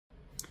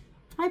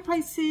Hi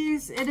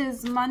Pisces, it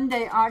is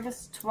Monday,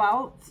 August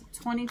 12th,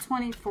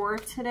 2024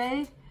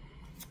 today.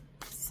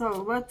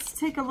 So let's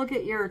take a look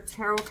at your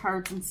tarot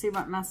cards and see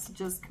what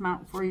messages come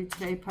out for you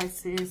today,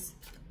 Pisces.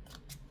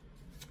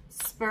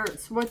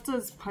 Spirits, what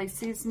does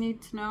Pisces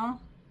need to know?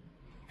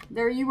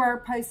 There you are,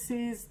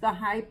 Pisces, the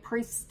High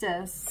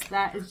Priestess.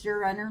 That is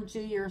your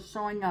energy. You're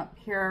showing up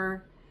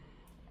here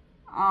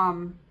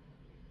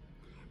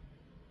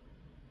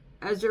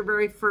as your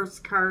very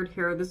first card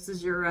here. This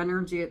is your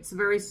energy. It's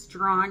very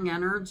strong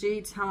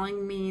energy,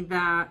 telling me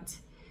that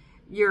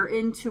your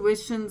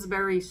intuition's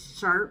very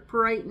sharp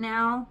right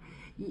now.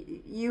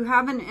 You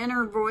have an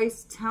inner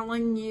voice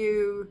telling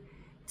you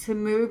to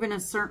move in a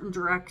certain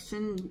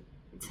direction,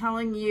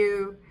 telling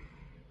you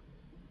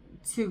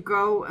to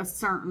go a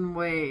certain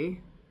way,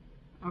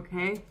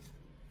 okay?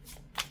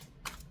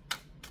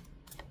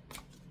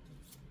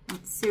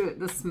 Let's see what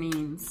this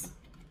means.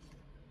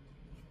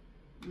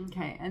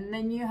 Okay, and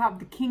then you have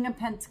the King of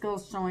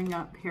Pentacles showing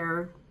up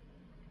here.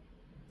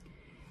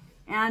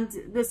 And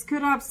this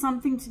could have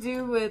something to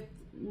do with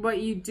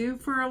what you do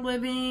for a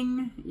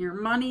living, your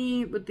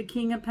money with the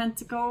King of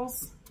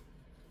Pentacles.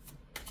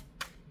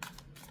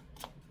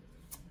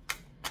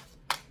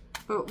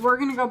 But we're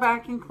going to go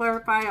back and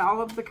clarify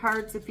all of the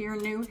cards. If you're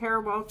new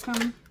here,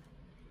 welcome.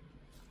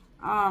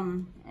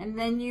 And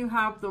then you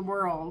have the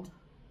World.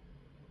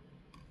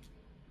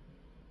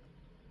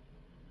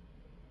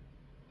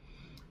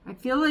 I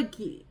feel like,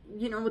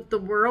 you know, with the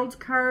World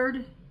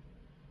card,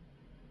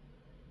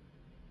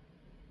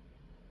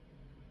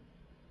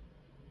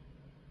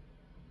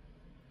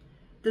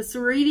 this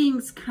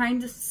reading's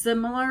kind of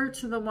similar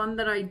to the one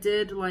that I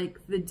did like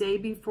the day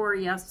before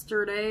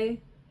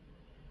yesterday.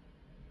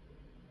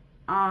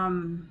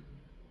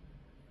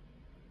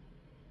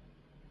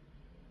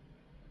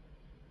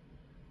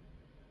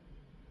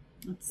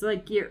 It's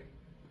like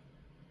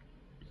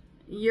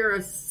you're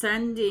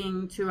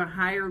ascending to a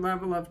higher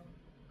level of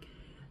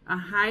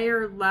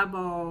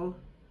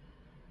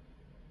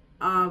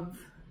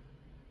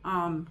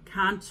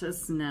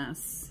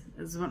consciousness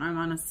is what I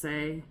want to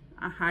say.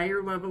 A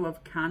higher level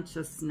of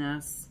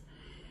consciousness.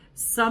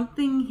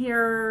 Something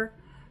here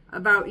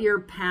about your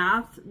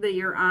path that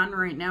you're on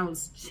right now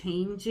is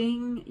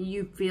changing.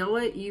 You feel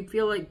it. You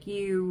feel like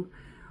you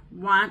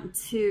want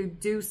to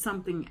do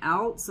something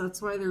else.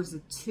 That's why there's a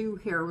 2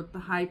 here with the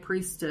High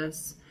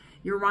Priestess.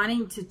 You're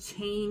wanting to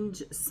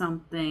change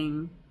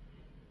something.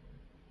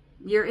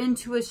 Your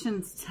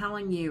intuition's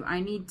telling you, I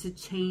need to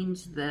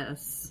change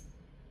this.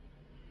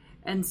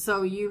 And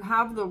so you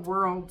have the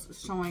World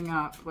showing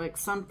up. Like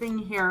something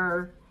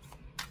here,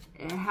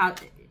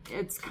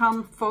 it's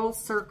come full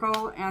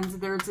circle and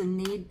there's a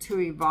need to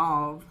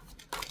evolve.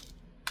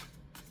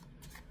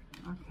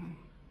 Okay.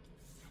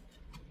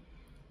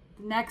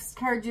 The next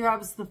card you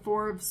have is the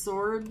 4 of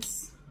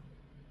Swords.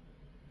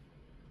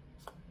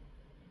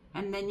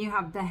 And then you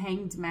have the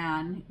Hanged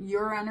Man.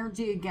 Your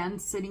energy, again,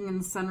 sitting in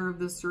the center of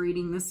this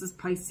reading. This is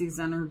Pisces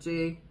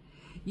energy.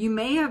 You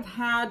may have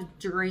had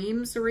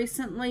dreams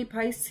recently,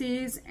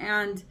 Pisces,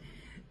 and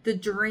the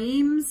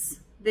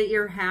dreams that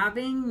you're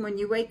having, when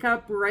you wake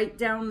up, write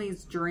down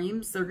these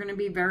dreams. They're going to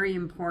be very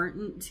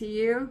important to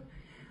you.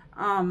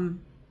 I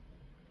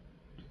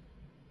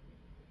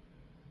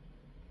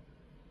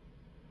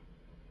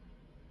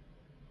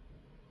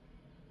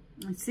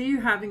see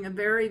you having a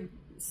very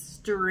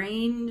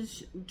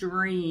strange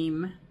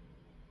dream.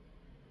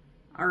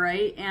 All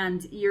right,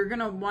 and you're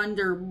gonna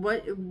wonder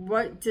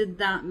what did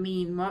that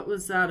mean? What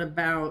was that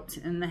about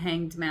in the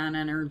Hanged Man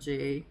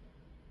energy?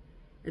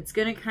 It's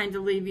gonna kind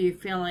of leave you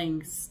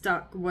feeling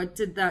stuck. What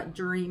did that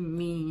dream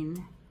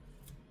mean?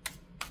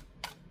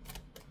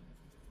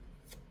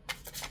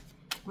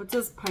 What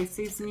does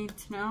Pisces need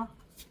to know?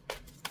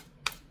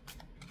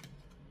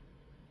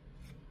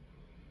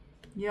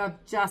 You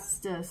have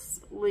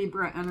Justice,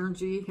 Libra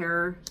energy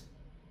here.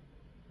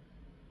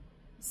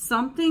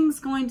 Something's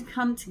going to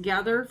come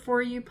together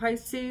for you,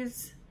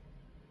 Pisces.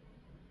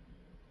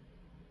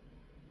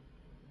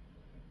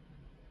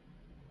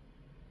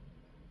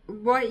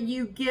 What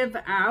you give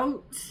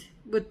out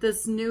with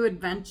this new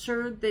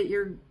adventure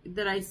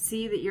that I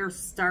see that you're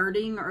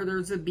starting, or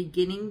there's a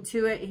beginning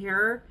to it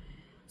here.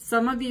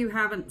 Some of you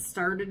haven't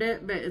started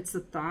it, but it's a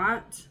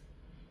thought.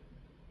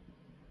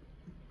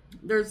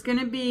 There's going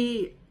to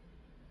be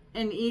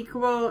an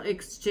equal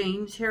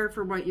exchange here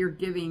for what you're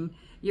giving.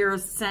 You're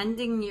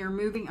ascending, you're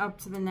moving up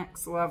to the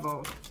next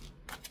level.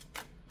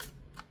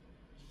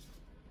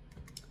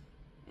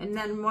 And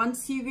then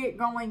once you get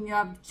going, you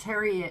have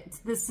Chariot.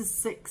 This is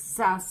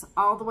success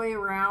all the way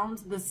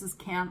around. This is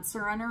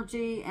Cancer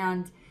energy,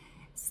 and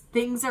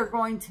things are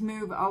going to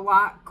move a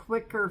lot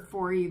quicker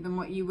for you than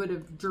what you would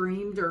have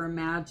dreamed or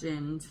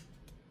imagined.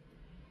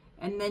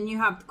 And then you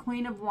have the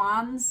Queen of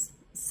Wands.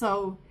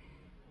 So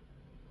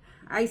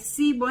I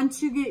see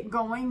once you get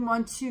going,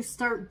 once you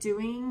start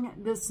doing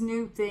this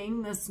new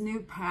thing, this new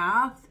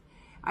path,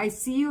 I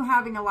see you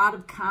having a lot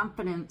of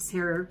confidence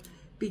here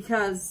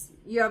because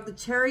you have the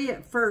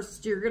Chariot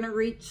first. You're going to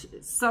reach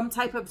some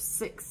type of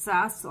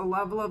success, a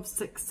level of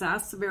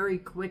success very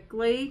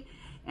quickly.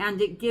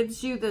 And it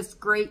gives you this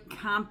great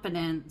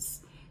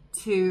confidence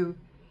to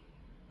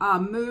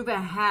move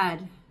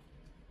ahead.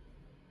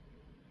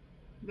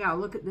 Yeah,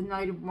 look at the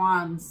Knight of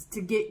Wands,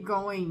 to get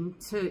going,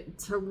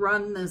 to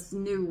run this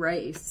new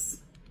race.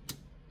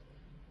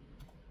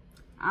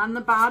 On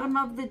the bottom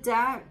of the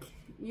deck,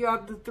 you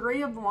have the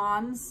Three of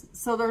Wands.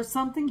 So there's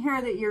something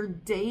here that you're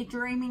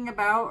daydreaming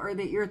about or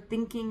that you're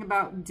thinking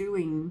about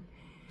doing.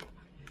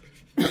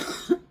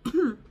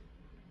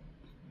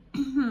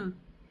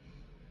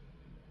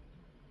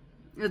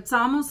 It's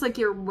almost like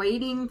you're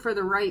waiting for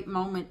the right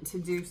moment to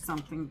do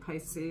something,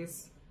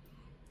 Pisces.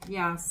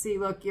 Yeah, see,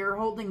 look, you're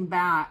holding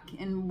back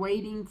and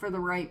waiting for the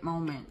right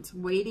moment.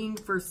 Waiting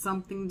for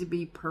something to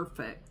be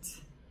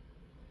perfect.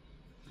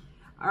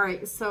 All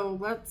right, so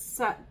let's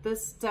set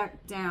this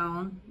deck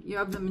down. You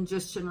have the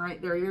Magician right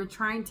there. You're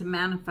trying to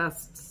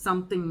manifest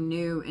something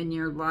new in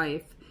your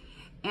life.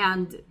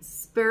 And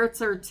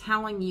spirits are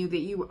telling you that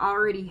you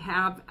already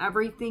have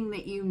everything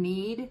that you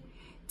need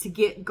to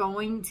get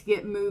going, to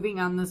get moving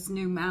on this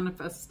new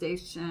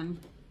manifestation.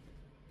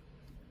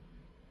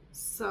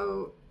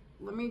 So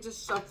let me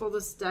just shuffle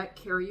this deck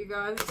here, you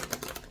guys.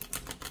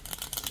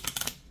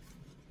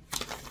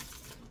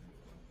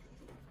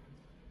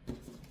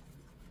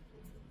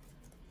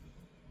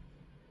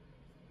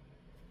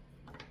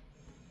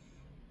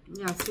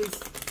 Yeah, see,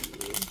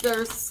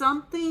 there's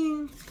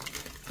something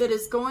that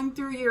is going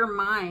through your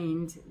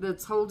mind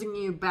that's holding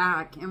you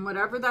back. And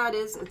whatever that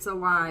is, it's a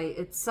lie.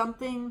 It's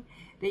something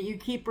that you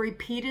keep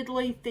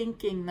repeatedly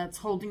thinking that's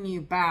holding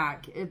you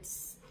back.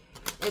 It's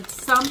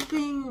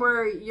something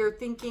where you're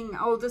thinking,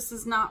 oh, this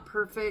is not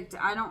perfect.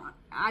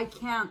 I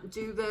can't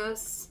do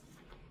this.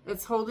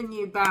 It's holding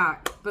you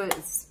back.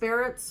 But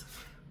spirits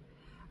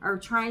are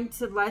trying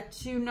to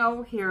let you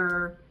know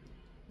here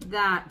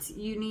that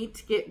you need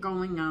to get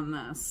going on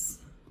this.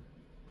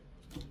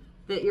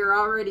 That you're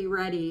already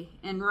ready.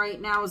 And right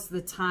now is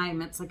the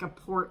time. It's like a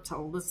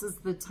portal. This is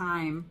the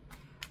time.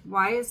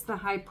 Why is the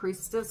High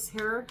Priestess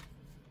here?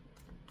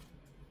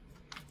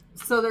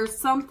 So there's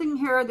something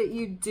here that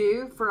you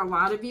do for a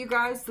lot of you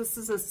guys. This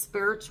is a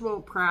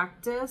spiritual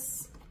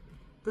practice.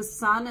 The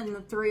Sun and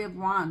the Three of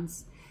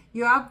Wands.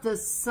 You have the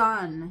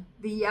Sun,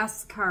 the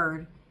Yes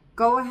card.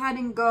 Go ahead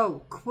and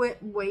go. Quit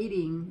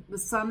waiting. The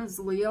Sun is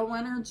Leo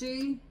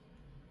energy.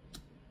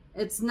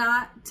 It's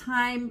not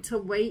time to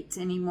wait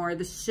anymore.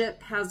 The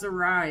ship has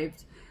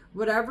arrived.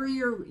 Whatever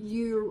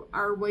you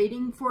are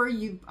waiting for,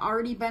 you've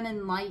already been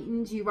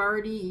enlightened. You've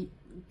already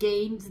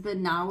gained the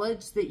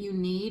knowledge that you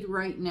need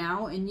right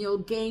now, and you'll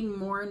gain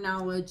more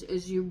knowledge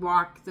as you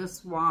walk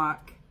this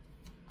walk.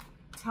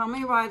 Tell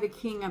me why the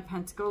King of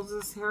Pentacles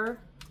is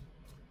here.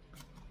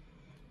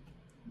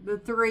 The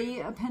Three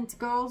of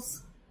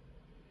Pentacles.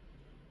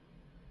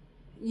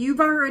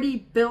 You've already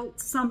built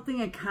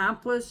something,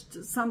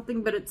 accomplished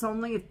something, but it's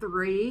only a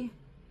 3.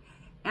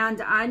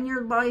 And on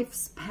your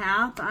life's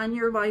path, on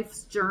your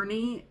life's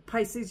journey,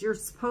 Pisces, you're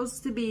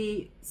supposed to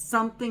be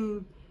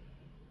something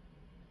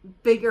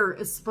bigger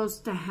is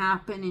supposed to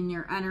happen in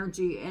your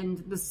energy, and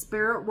the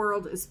spirit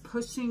world is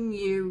pushing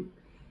you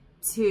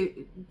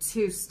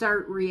to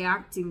start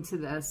reacting to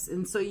this.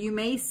 And so you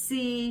may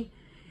see,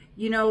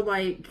 you know,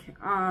 like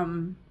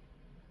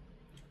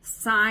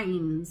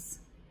signs.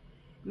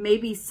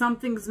 Maybe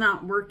something's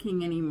not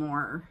working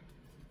anymore.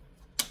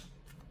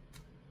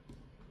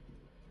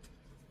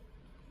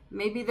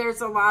 Maybe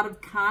there's a lot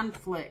of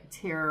conflict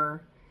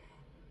here.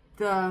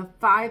 The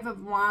Five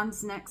of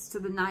Wands next to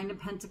the Nine of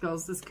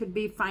Pentacles. This could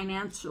be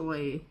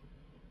financially.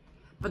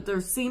 But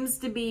there seems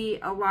to be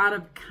a lot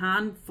of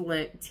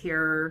conflict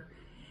here.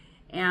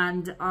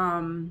 And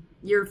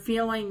you're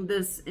feeling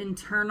this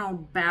internal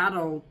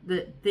battle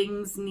that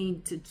things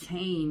need to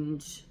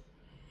change.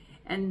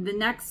 And the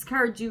next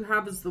card you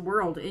have is the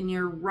World. And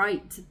you're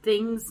right.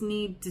 Things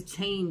need to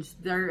change.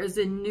 There is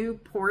a new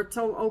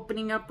portal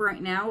opening up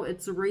right now.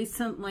 It's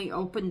recently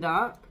opened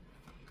up.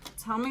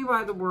 Tell me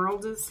why the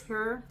World is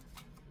here.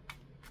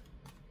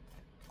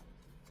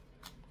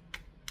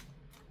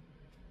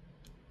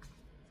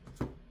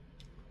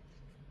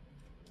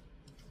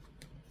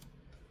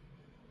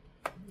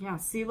 Yeah,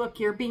 see, look,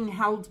 you're being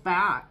held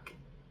back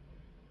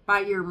by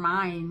your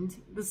mind.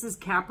 This is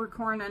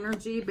Capricorn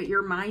energy, but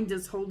your mind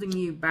is holding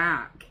you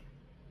back.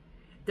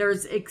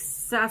 There's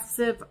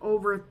excessive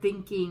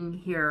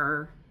overthinking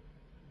here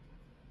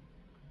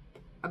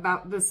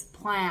about this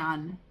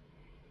plan.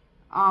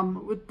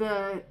 With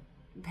the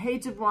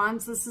Page of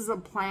Wands, this is a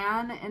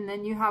plan, and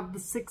then you have the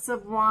Six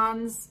of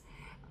Wands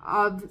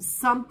of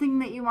something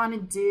that you want to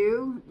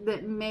do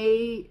that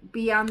may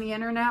be on the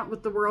internet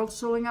with the World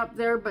showing up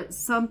there, but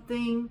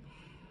something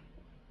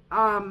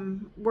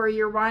where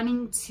you're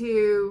wanting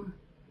to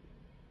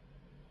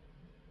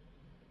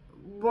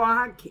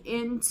walk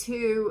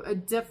into a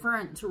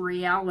different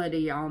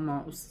reality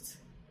almost,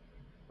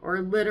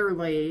 or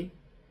literally,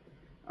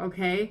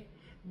 okay?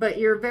 But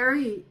you're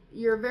very,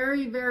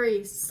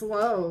 very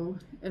slow.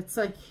 It's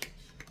like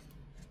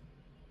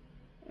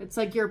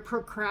you're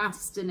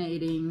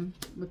procrastinating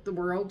with the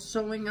World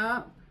showing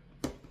up.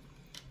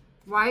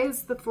 Why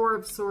is the Four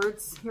of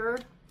Swords here?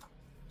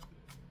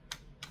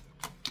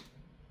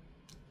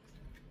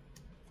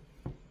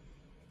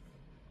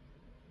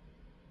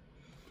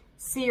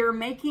 See, you're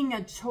making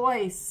a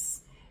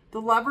choice.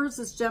 The Lovers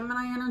is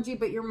Gemini energy,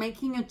 but you're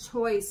making a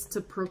choice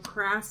to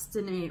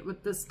procrastinate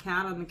with this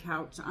cat on the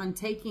couch on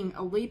taking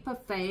a leap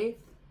of faith,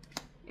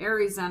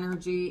 Aries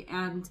energy,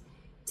 and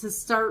to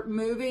start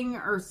moving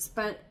or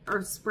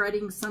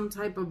spreading some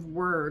type of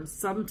word,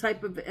 some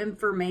type of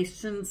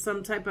information,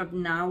 some type of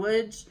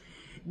knowledge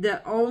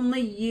that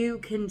only you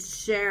can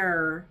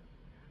share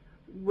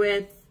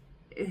with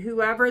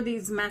whoever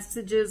these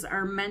messages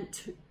are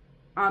meant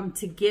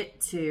to get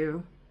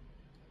to.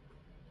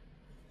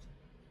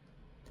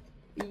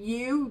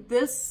 You,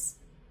 this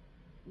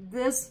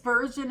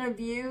version of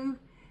you,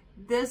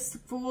 this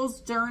fool's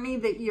journey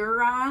that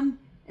you're on,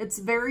 it's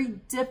very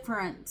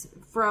different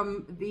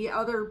from the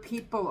other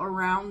people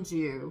around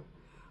you,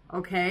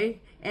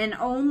 okay? And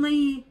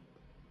only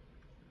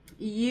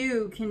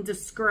you can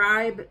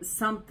describe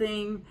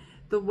something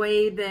the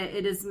way that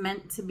it is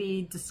meant to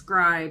be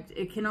described.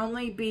 It can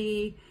only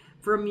be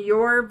from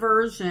your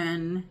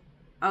version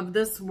of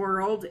this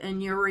world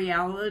and your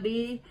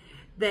reality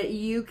that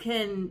you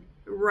can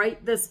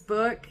write this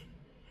book,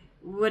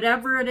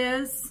 whatever it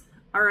is,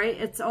 all right?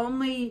 It's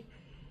only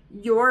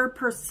your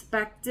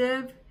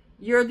perspective.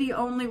 You're the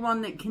only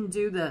one that can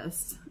do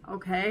this,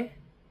 okay?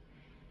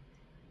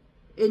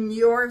 In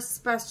your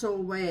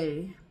special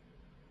way.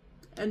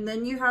 And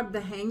then you have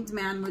the Hanged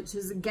Man, which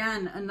is,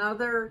 again,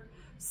 another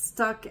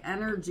stuck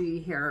energy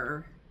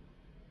here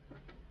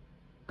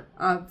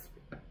of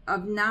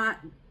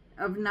not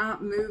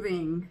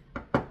moving,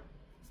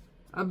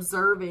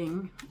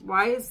 observing.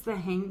 Why is the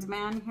Hanged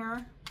Man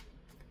here?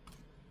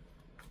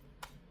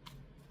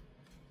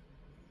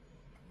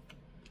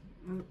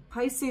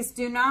 Pisces,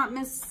 do not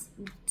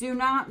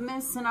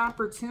miss an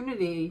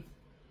opportunity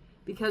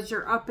because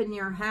you're up in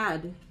your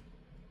head.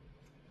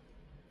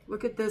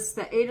 Look at this,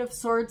 the Eight of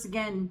Swords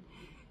again.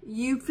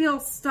 You feel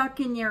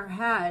stuck in your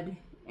head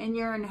and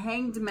you're in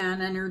Hanged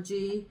Man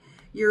energy.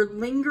 You're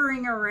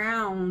lingering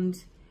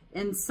around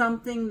in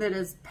something that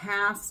is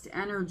past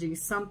energy,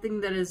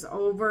 something that is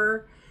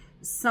over.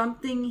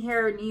 Something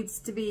here needs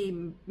to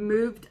be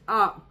moved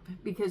up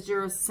because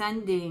you're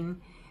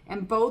ascending.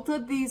 And both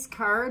of these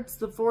cards,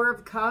 the Four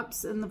of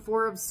Cups and the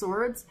Four of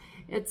Swords,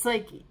 it's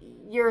like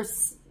your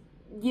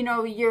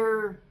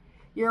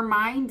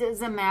mind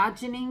is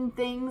imagining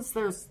things.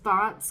 There's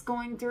thoughts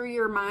going through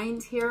your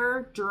mind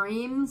here,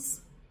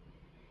 dreams.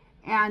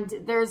 And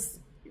there's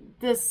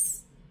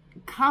this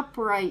cup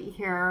right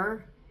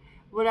here.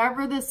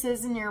 Whatever this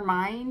is in your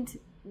mind,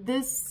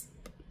 this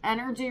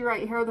energy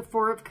right here, the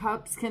Four of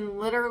Cups, can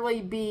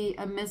literally be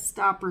a missed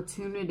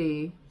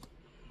opportunity.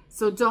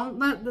 So don't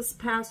let this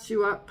pass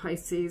you up,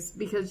 Pisces,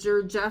 because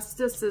your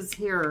justice is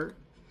here.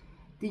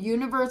 The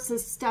universe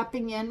is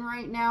stepping in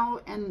right now,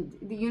 and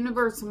the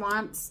universe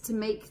wants to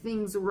make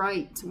things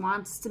right,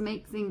 wants to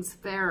make things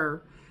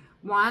fair,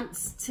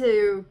 wants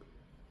to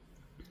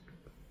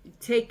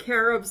take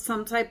care of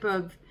some type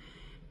of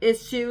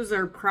issues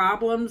or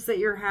problems that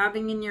you're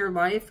having in your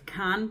life,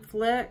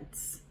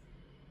 conflicts.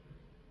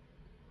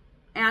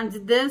 And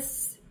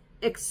this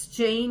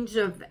exchange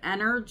of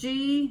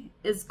energy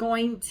is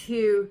going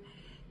to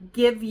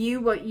give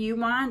you what you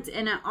want,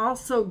 and it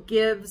also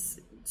gives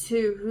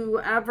to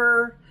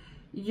whoever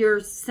you're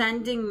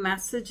sending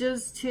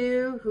messages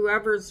to,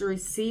 whoever's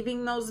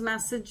receiving those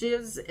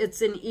messages.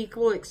 It's an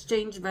equal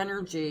exchange of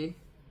energy.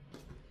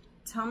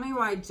 Tell me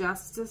why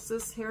justice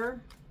is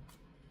here.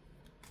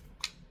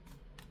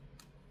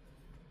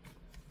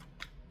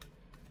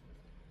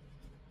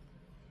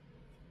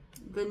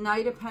 The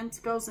Knight of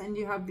Pentacles, and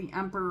you have the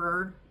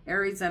Emperor.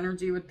 Aries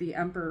energy with the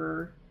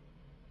Emperor.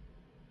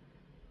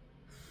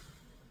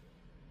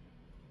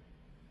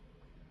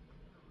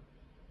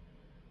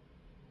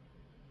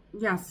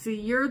 Yeah, see,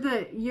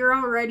 you're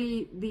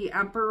already the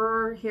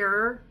Emperor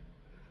here.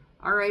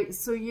 All right,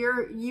 so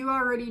you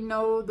already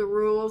know the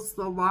rules,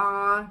 the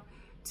law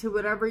to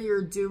whatever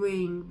you're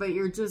doing, but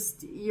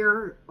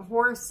your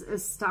horse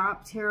is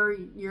stopped here.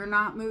 You're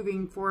not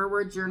moving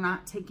forward. You're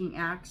not taking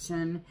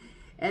action.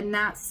 And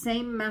that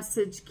same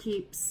message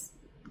keeps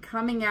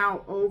coming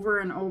out over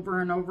and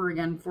over and over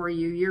again for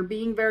you. You're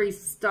being very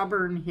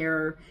stubborn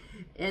here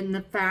in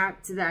the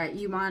fact that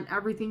you want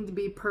everything to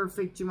be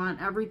perfect. You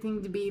want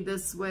everything to be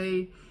this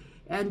way,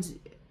 and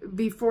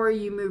before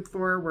you move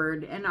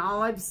forward. And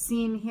all I've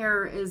seen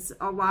here is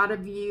a lot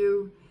of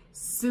you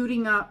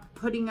suiting up,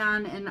 putting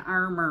on an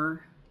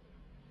armor,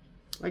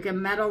 like a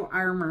metal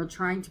armor,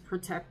 trying to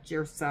protect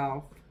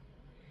yourself.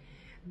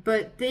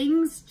 But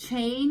things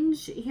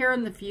change here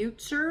in the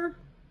future,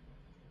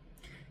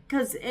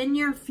 because in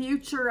your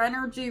future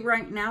energy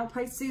right now,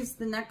 Pisces,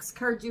 the next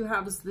card you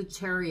have is the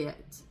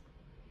Chariot.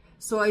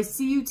 So I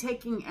see you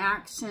taking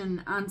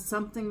action on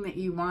something that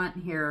you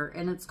want here,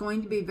 and it's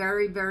going to be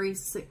very, very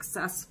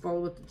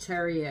successful with the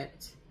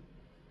Chariot.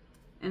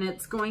 And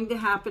it's going to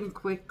happen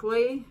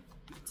quickly.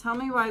 Tell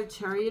me why the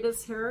Chariot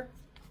is here.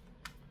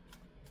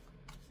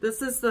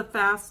 This is the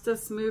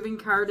fastest moving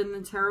card in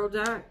the tarot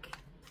deck.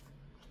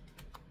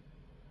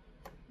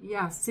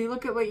 Yeah, see,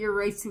 look at what you're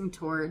racing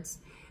towards.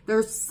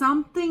 There's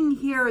something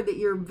here that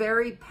you're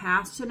very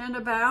passionate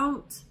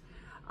about,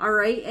 All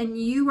right, and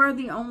you are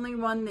the only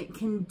one that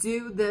can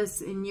do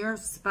this in your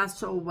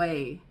special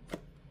way.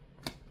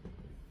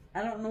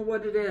 I don't know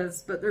what it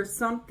is, but there's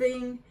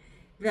something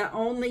that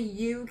only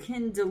you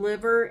can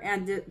deliver,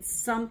 and it's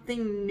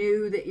something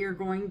new that you're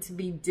going to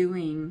be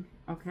doing,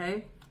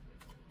 okay?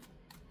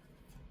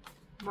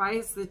 Why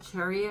is the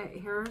Chariot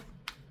here?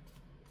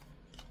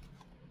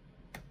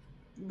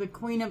 The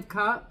Queen of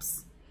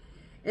Cups.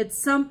 It's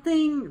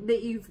something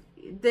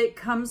that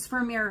comes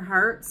from your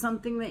heart,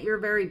 something that you're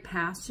very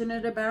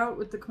passionate about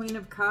with the Queen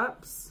of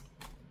Cups.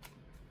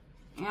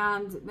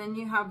 And then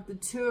you have the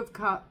Two of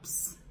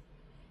Cups.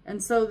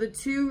 And so the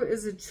 2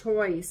 is a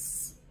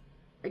choice.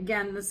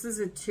 Again, this is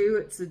a 2,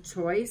 it's a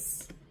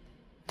choice.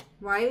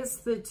 Why is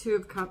the 2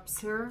 of Cups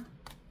here?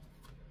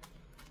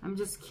 I'm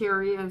just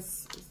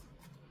curious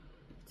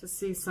to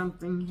see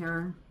something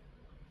here.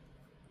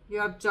 You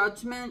have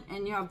Judgment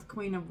and you have the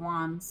Queen of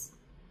Wands.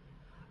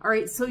 All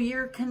right, so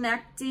you're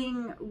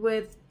connecting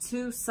with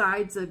 2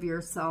 sides of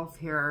yourself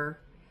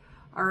here.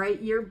 All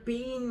right, you're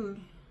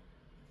being...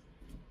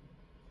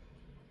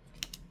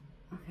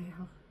 Okay,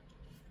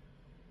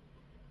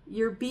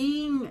 you're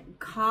being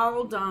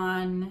called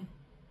on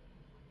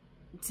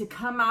to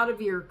come out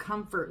of your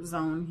comfort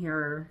zone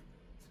here.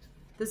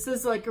 This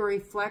is like a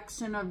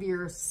reflection of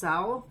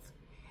yourself,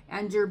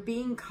 and you're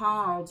being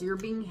called, you're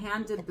being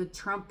handed the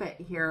trumpet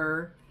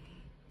here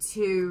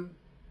to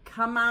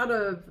come out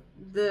of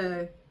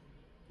the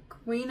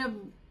Queen of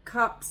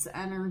Cups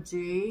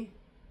energy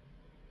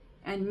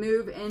and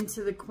move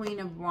into the Queen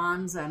of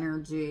Wands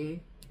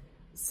energy.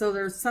 So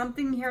there's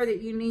something here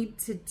that you need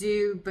to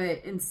do,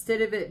 but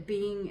instead of it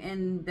being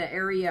in the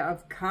area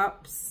of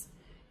cups,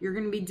 you're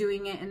going to be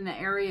doing it in the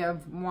area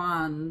of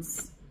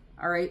wands.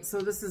 All right, so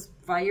this is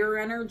fire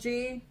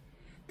energy.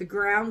 The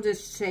ground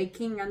is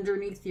shaking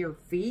underneath your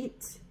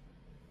feet.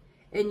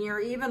 And you're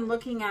even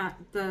looking at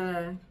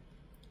the,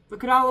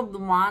 look at all of the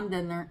wand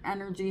and their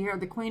energy here.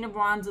 The Queen of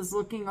Wands is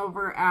looking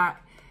over at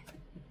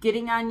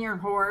getting on your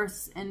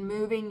horse and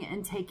moving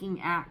and taking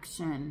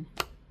action.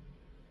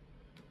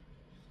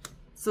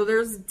 So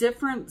there's a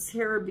difference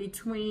here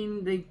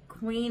between the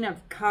Queen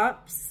of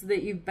Cups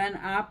that you've been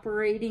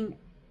operating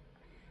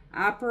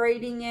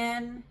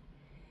in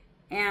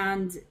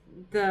and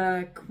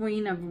the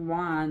Queen of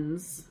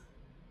Wands.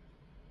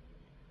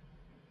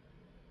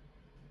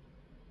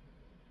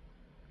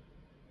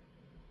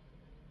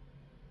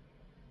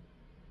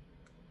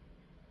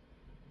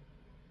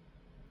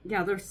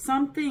 Yeah, there's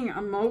something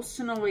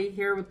emotionally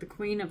here with the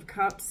Queen of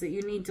Cups that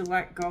you need to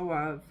let go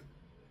of.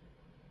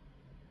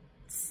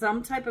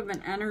 Some type of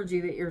an energy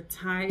that you're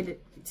tied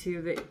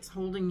to that's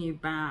holding you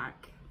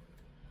back.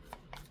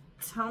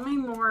 Tell me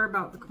more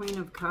about the Queen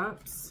of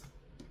Cups.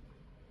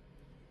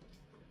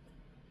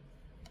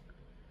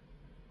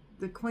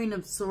 The Queen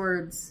of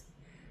Swords.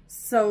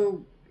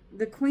 So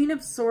the Queen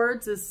of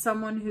Swords is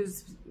someone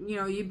who's, you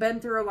know, you've been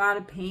through a lot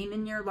of pain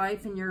in your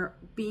life and you're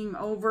being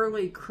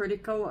overly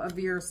critical of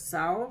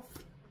yourself.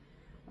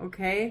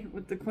 Okay,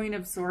 with the Queen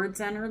of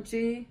Swords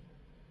energy.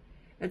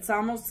 It's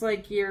almost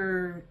like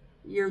you're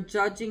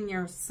judging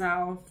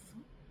yourself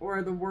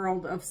or the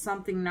world of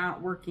something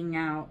not working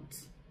out.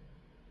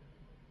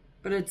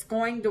 But it's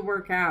going to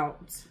work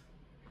out.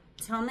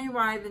 Tell me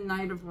why the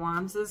Knight of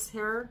Wands is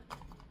here.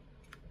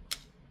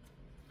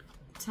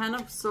 10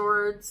 of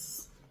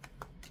Swords,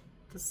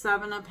 the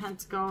 7 of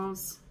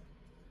Pentacles,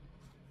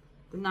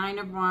 the 9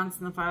 of Wands,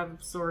 and the 5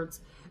 of Swords.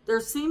 There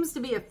seems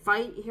to be a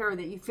fight here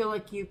that you feel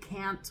like you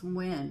can't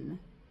win.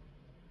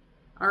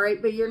 All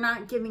right, but you're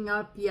not giving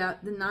up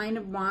yet. The 9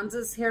 of Wands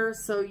is here,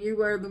 so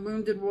you are the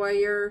wounded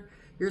warrior.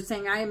 You're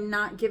saying, I am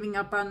not giving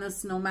up on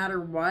this no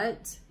matter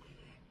what.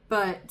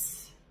 But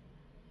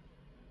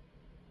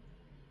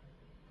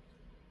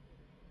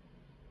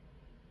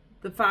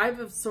the 5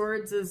 of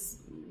Swords is,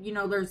 you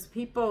know, there's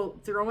people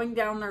throwing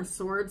down their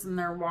swords and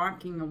they're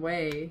walking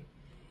away.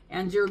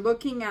 And you're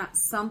looking at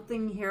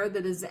something here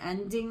that is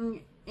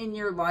ending in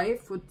your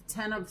life with the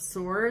 10 of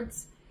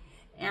Swords.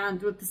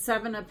 And with the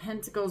 7 of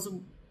Pentacles,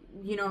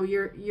 you know,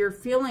 you're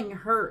feeling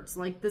hurt,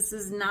 like this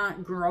is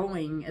not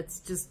growing.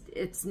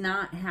 It's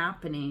not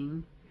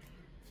happening.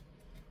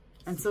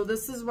 And so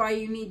this is why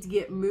you need to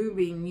get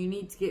moving. You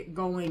need to get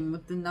going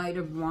with the Knight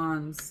of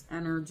Wands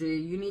energy.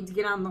 You need to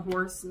get on the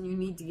horse and you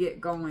need to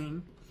get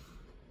going.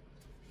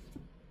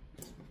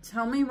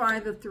 Tell me why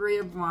the 3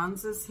 of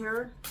Wands is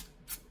here.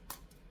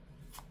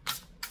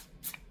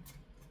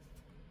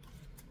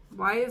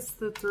 Why is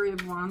the 3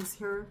 of Wands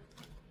here?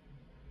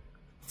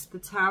 The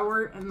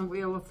Tower and the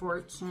Wheel of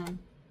Fortune.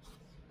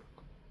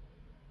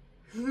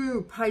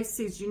 Ooh,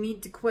 Pisces, you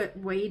need to quit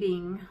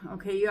waiting.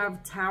 Okay, you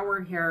have Tower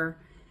here.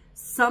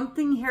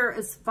 Something here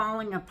is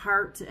falling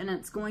apart, and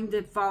it's going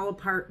to fall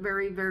apart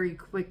very, very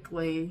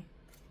quickly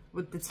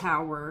with the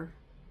Tower.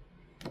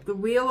 The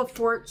Wheel of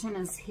Fortune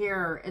is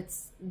here.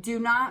 It's, do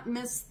not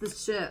miss the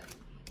ship.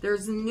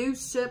 There's a new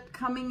ship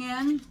coming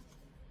in.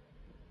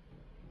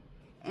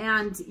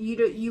 And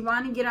you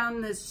want to get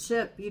on this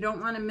ship. You don't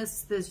want to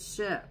miss this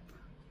ship.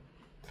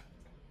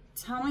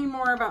 Tell me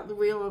more about the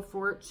Wheel of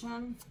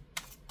Fortune.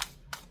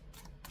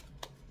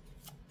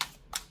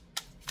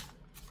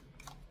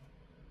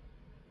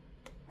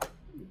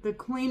 the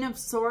Queen of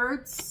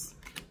Swords.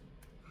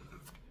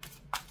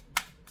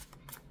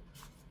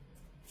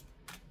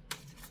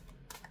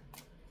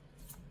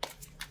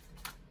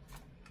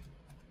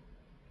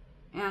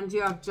 And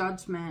you have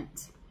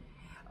Judgment.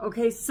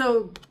 Okay,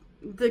 so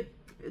the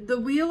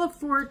Wheel of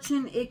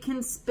Fortune, it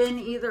can spin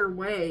either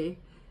way.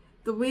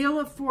 The Wheel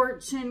of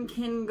Fortune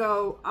can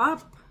go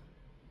up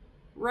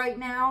right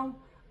now,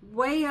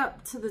 way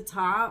up to the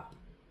top,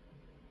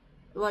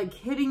 like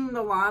hitting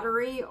the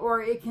lottery,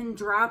 or it can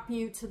drop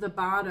you to the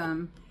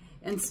bottom.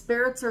 And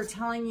spirits are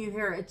telling you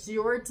here, it's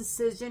your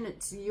decision,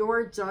 it's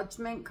your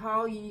judgment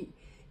call.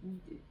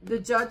 The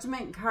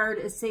Judgment card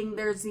is saying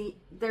there's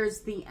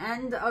the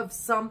end of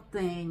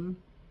something.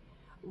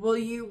 Will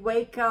you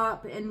wake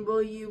up and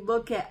will you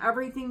look at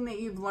everything that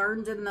you've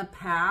learned in the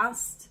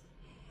past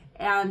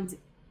and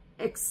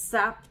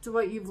accept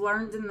what you've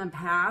learned in the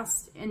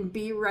past and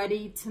be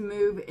ready to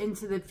move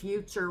into the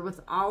future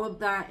with all of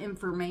that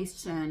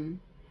information,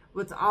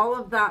 with all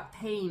of that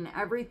pain,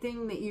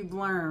 everything that you've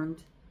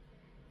learned,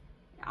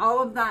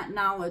 all of that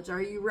knowledge?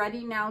 Are you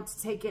ready now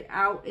to take it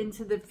out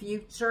into the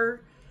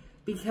future?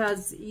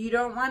 Because you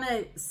don't want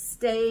to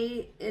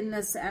stay in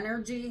this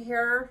energy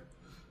here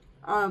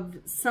of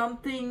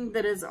something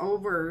that is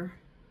over,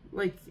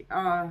 like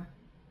the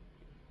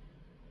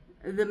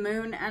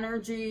Moon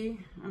energy.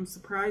 I'm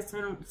surprised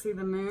I don't see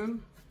the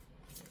Moon.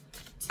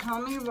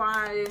 Tell me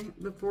why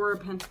the Four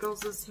of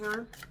Pentacles is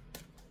here.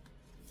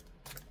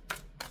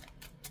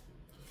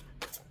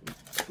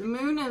 The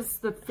Moon is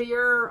the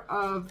fear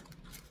of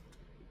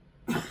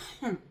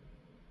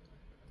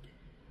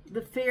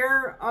the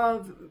fear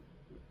of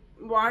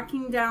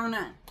walking down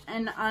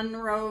an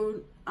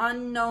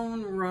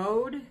unknown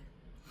road,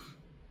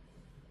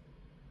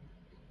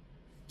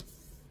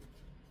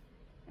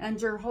 and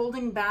you're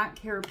holding back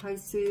here,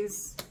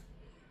 Pisces.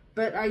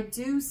 But I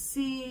do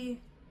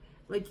see,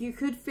 like, you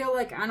could feel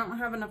like I don't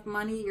have enough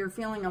money. You're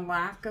feeling a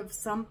lack of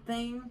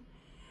something,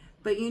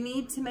 but you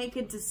need to make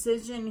a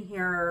decision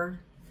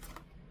here,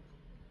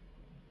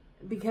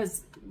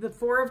 because the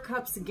Four of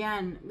Cups,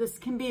 again, this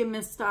can be a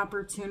missed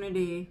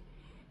opportunity.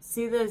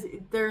 See,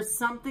 there's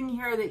something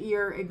here that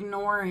you're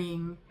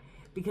ignoring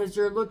because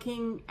you're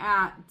looking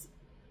at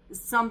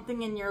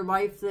something in your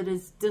life that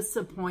is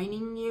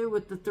disappointing you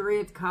with the Three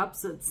of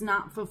Cups. It's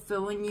not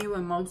fulfilling you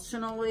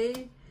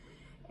emotionally.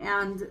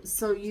 And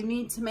so you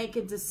need to make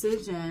a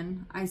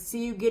decision. I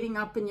see you getting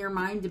up in your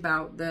mind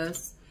about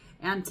this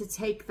and to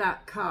take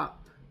that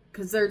cup,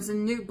 because there's a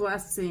new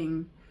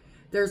blessing.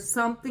 There's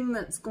something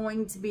that's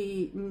going to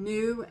be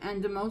new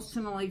and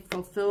emotionally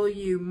fulfill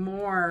you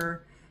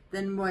more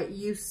than what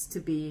used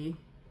to be.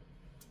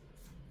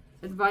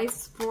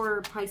 Advice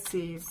for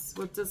Pisces.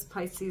 What does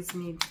Pisces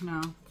need to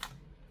know?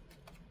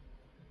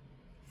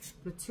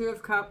 The Two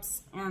of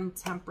Cups and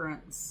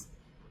Temperance.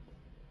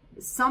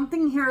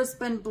 Something here has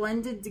been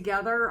blended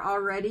together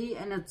already,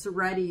 and it's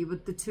ready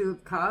with the Two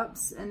of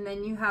Cups. And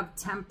then you have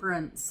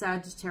Temperance,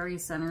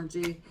 Sagittarius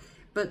energy.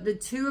 But the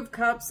Two of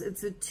Cups,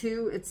 it's a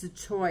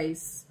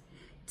choice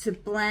to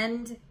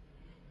blend.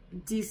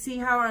 Do you see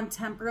how on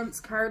Temperance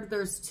card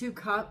there's two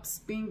cups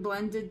being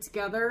blended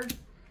together?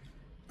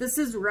 This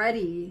is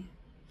ready.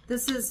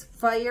 This is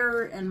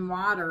fire and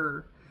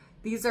water.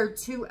 These are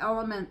two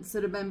elements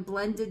that have been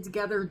blended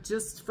together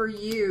just for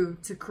you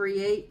to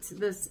create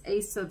this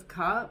Ace of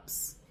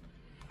Cups.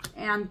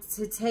 And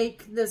to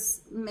take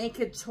this, make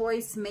a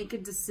choice, make a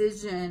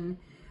decision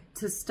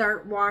to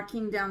start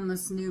walking down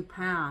this new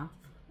path.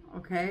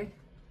 Okay?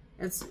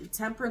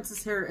 Temperance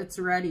is here. It's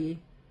ready.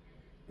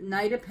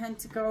 Knight of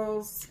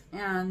Pentacles,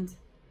 and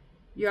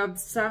you have the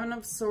Seven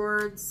of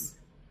Swords,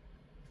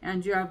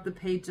 and you have the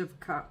Page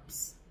of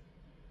Cups.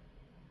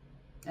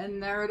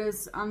 And there it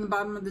is on the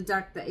bottom of the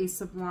deck, the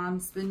Ace of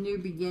Wands, the new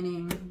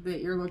beginning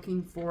that you're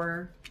looking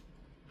for.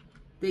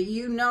 That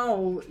you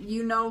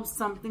know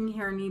something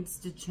here needs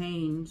to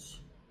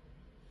change.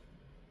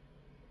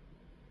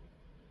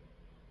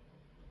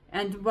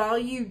 And while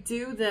you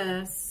do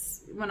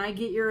this, when I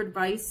get your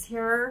advice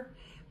here,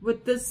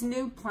 with this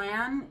new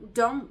plan,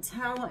 don't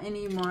tell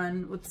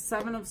anyone. With the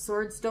Seven of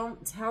Swords,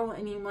 don't tell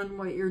anyone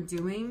what you're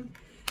doing.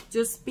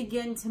 Just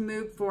begin to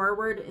move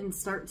forward and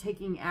start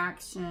taking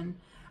action.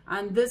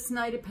 On this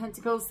Knight of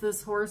Pentacles,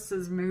 this horse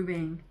is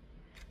moving.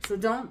 So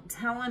don't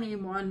tell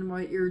anyone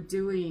what you're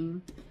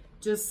doing.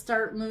 Just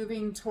start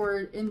moving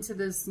into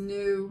this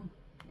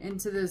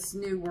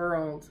new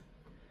world.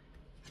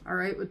 All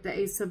right, with the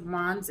Ace of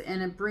Wands,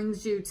 and it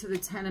brings you to the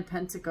Ten of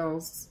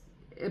Pentacles.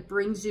 It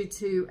brings you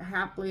to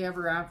happily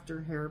ever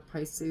after here,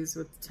 Pisces,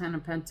 with the Ten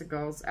of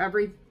Pentacles.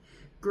 Every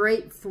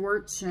great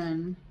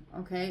fortune,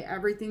 okay?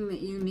 Everything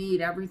that you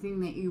need, everything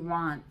that you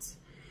want.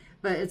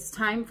 But it's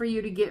time for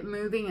you to get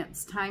moving.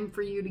 It's time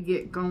for you to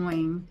get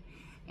going.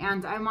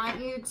 And I want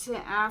you to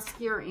ask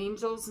your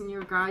angels and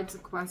your guides a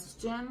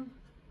question.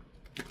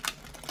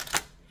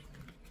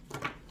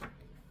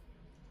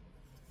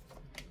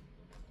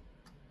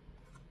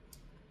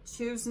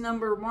 Choose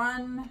number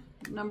 1,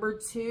 number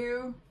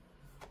 2,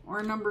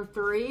 or number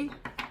 3.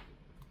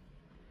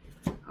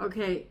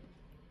 Okay,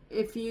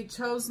 If you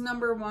chose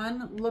number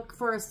 1, look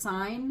for a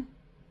sign.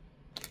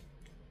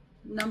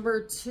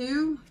 Number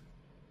 2,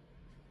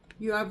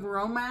 you have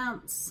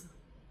romance.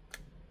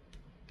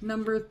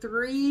 Number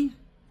 3,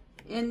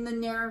 in the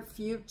near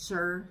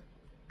future.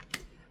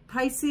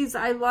 Pisces,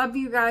 I love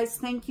you guys.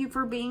 Thank you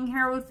for being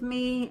here with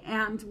me,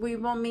 and we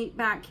will meet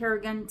back here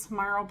again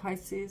tomorrow,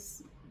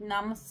 Pisces.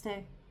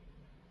 Namaste.